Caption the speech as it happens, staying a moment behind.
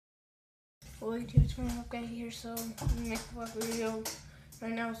Well, YouTube, it's my guy here, so I'm gonna make a vlog video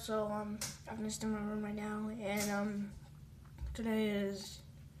right now. So I'm just in my room right now, and today is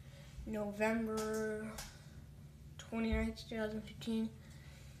November 29th, 2015,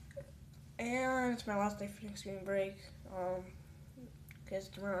 and it's my last day for Thanksgiving break. Because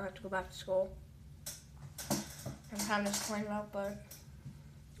tomorrow I have to go back to school. I'm kind of disappointed about, but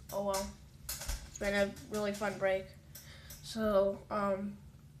oh well. It's been a really fun break. So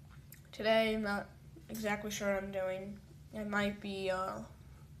today I'm not exactly sure what I'm doing. It might be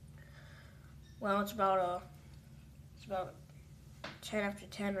well, it's about 10 after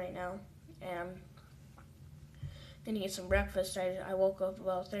 10 right now, and I'm gonna get some breakfast. I woke up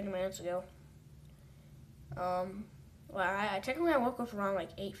about 30 minutes ago. Well, I technically woke up around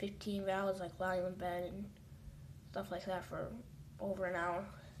like 8:15, but I was like lying in bed and stuff like that for over an hour.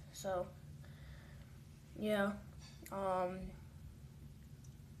 So yeah.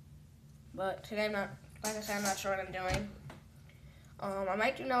 But today I'm not, like I said, I'm not sure what I'm doing. I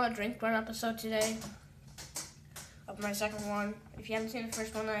might do another Drink Run episode today of my second one. If you haven't seen the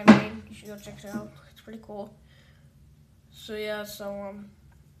first one that I made, you should go check it out. It's pretty cool. So yeah,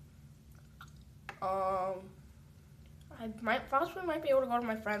 I possibly might be able to go to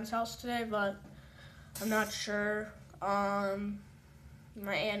my friend's house today, but I'm not sure. My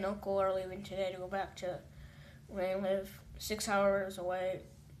aunt and uncle are leaving today to go back to where they live, 6 hours away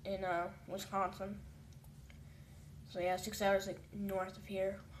in Wisconsin. So yeah, 6 hours like north of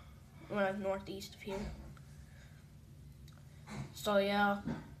here, like northeast of here. So yeah,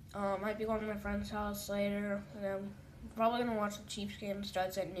 might be going to my friend's house later, and I'm probably gonna watch the Chiefs game.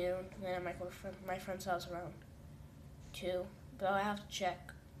 Starts at noon, and then I might go to my friend's house around 2, but I have to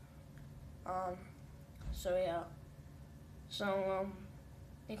check. So yeah. So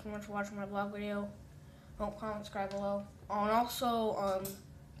thank you very much for watching my vlog video. Don't comment, subscribe below. Oh, and also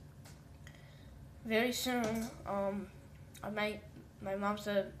very soon my mom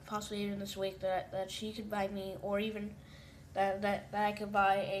said possibly even this week that she could buy me, or even that I could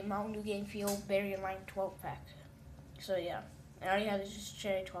buy a Mountain Dew Game Fuel Berry and Lime 12-pack. So yeah, I already have this just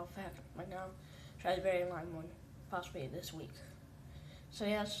cherry 12-pack right now. Try the Berry and Lime one possibly this week. So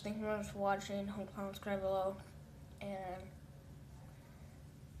yeah, so thank you very much for watching. Don't comment, subscribe below, and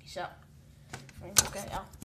peace out. Okay, yeah.